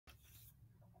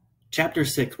Chapter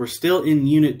 6. We're still in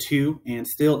Unit 2 and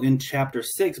still in Chapter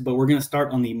 6, but we're going to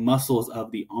start on the muscles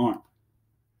of the arm.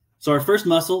 So our first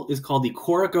muscle is called the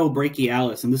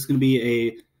coracobrachialis, and this is going to be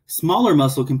a smaller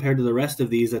muscle compared to the rest of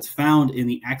these that's found in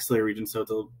the axillary region, so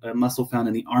it's a muscle found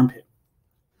in the armpit.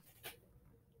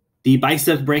 The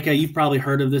biceps brachii, you've probably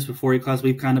heard of this before in class.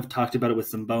 We've kind of talked about it with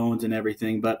some bones and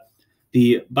everything, but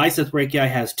the biceps brachii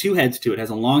has two heads to it. It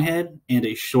has a long head and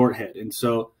a short head. And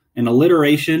so an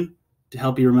alliteration to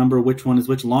help you remember which one is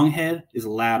which, long head is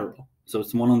lateral. So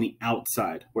it's one on the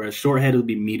outside, whereas short head would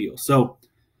be medial. So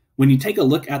when you take a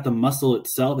look at the muscle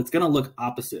itself, it's going to look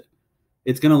opposite.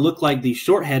 It's going to look like the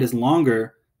short head is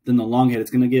longer than the long head.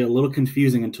 It's going to get a little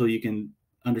confusing until you can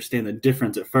understand the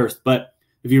difference at first. But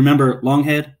if you remember long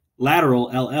head, lateral,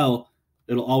 LL,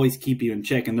 it'll always keep you in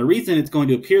check. And the reason it's going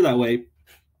to appear that way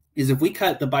is if we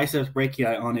cut the biceps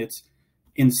brachii on its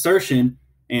insertion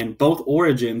and both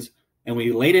origins, and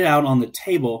we laid it out on the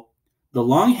table, the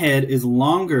long head is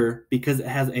longer because it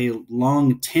has a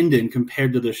long tendon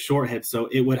compared to the short head, so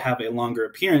it would have a longer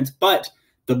appearance, but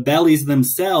the bellies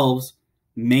themselves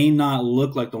may not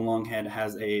look like the long head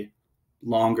has a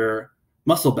longer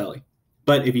muscle belly.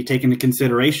 But if you take into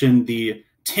consideration the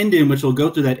tendon, which will go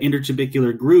through that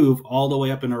intertubercular groove all the way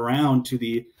up and around to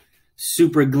the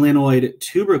supraglenoid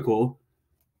tubercle,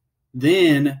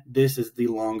 then this is the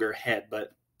longer head.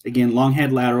 But again, long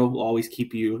head lateral will always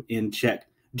keep you in check.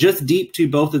 Just deep to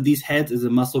both of these heads is a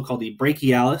muscle called the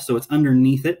brachialis, so it's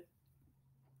underneath it.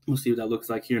 We'll see what that looks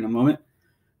like here in a moment.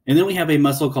 And then we have a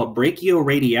muscle called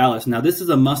brachioradialis. Now, this is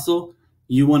a muscle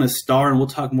you want to star, and we'll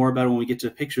talk more about it when we get to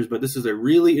pictures, but this is a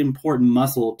really important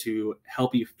muscle to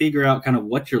help you figure out kind of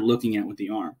what you're looking at with the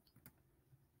arm.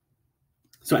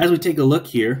 So as we take a look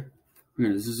here, we're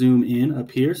going to zoom in up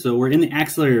here. So we're in the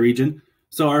axillary region.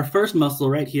 So our first muscle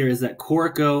right here is that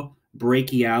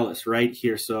coracobrachialis right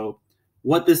here. So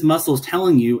what this muscle is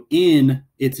telling you in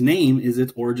its name is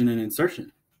its origin and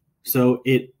insertion. So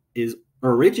it is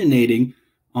originating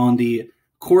on the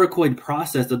coracoid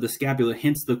process of the scapula,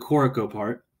 hence the coraco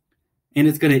part, and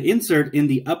it's going to insert in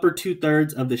the upper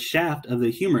 2/3 of the shaft of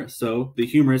the humerus. So the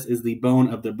humerus is the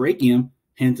bone of the brachium,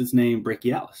 hence its name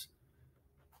brachialis.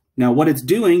 Now what it's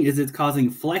doing is it's causing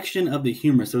flexion of the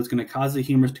humerus. So it's going to cause the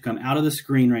humerus to come out of the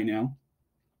screen right now,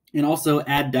 and also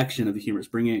adduction of the humerus,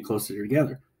 bringing it closer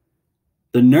together.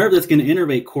 The nerve that's going to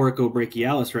innervate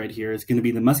coracobrachialis right here is going to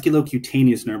be the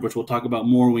musculocutaneous nerve, which we'll talk about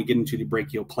more when we get into the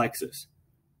brachial plexus.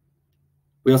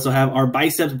 We also have our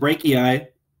biceps brachii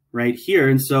right here.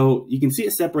 And so you can see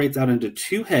it separates out into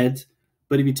two heads.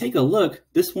 But if you take a look,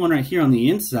 this one right here on the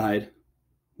inside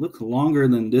looks longer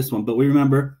than this one. But we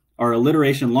remember our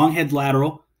alliteration, long head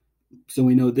lateral. So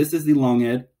we know this is the long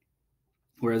head,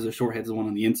 whereas the short head is the one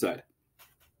on the inside.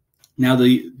 Now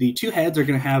the two heads are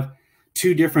going to have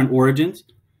two different origins.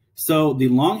 So the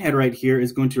long head right here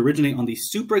is going to originate on the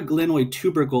supraglenoid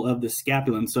tubercle of the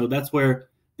scapula. And so that's where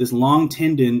this long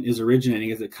tendon is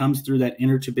originating, as it comes through that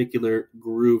intertubercular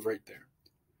groove right there.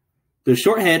 The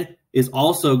short head is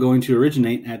also going to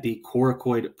originate at the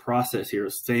coracoid process here,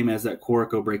 same as that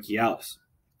coracobrachialis.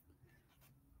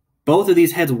 Both of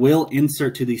these heads will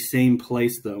insert to the same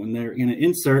place though, and they're going to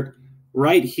insert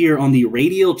right here on the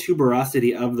radial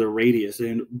tuberosity of the radius.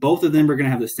 And both of them are going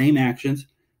to have the same actions.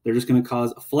 They're just going to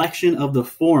cause flexion of the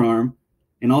forearm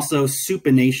and also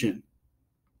supination.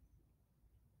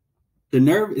 The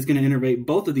nerve is going to innervate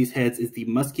both of these heads is the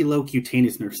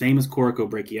musculocutaneous nerve, same as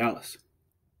coracobrachialis.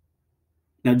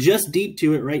 Now just deep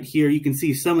to it right here, you can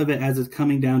see some of it as it's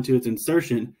coming down to its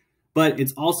insertion, but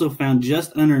it's also found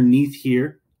just underneath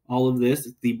here, all of this,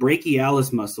 the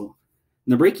brachialis muscle.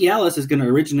 And the brachialis is going to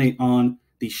originate on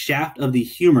the shaft of the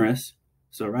humerus,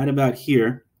 so right about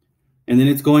here, and then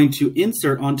it's going to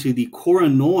insert onto the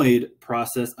coronoid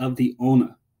process of the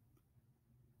ulna.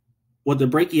 What the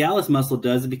brachialis muscle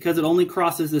does is because it only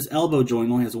crosses this elbow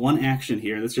joint, only has one action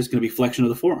here, that's just going to be flexion of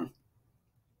the forearm.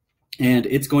 And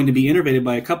it's going to be innervated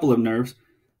by a couple of nerves.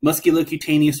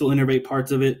 Musculocutaneous will innervate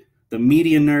parts of it. The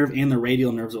median nerve and the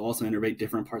radial nerves will also innervate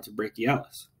different parts of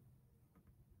brachialis.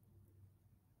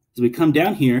 As we come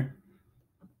down here,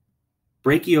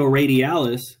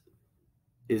 brachioradialis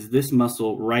is this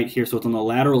muscle right here. So it's on the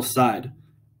lateral side.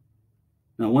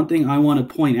 Now, one thing I want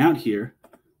to point out here,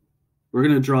 we're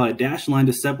going to draw a dashed line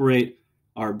to separate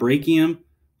our brachium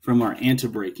from our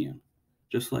antebrachium,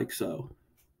 just like so.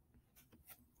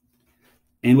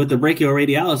 And with the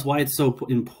brachioradialis, why it's so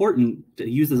important to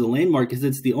use as a landmark is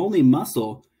it's the only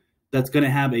muscle that's going to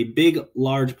have a big,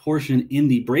 large portion in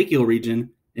the brachial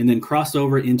region and then cross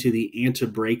over into the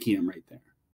antebrachium right there.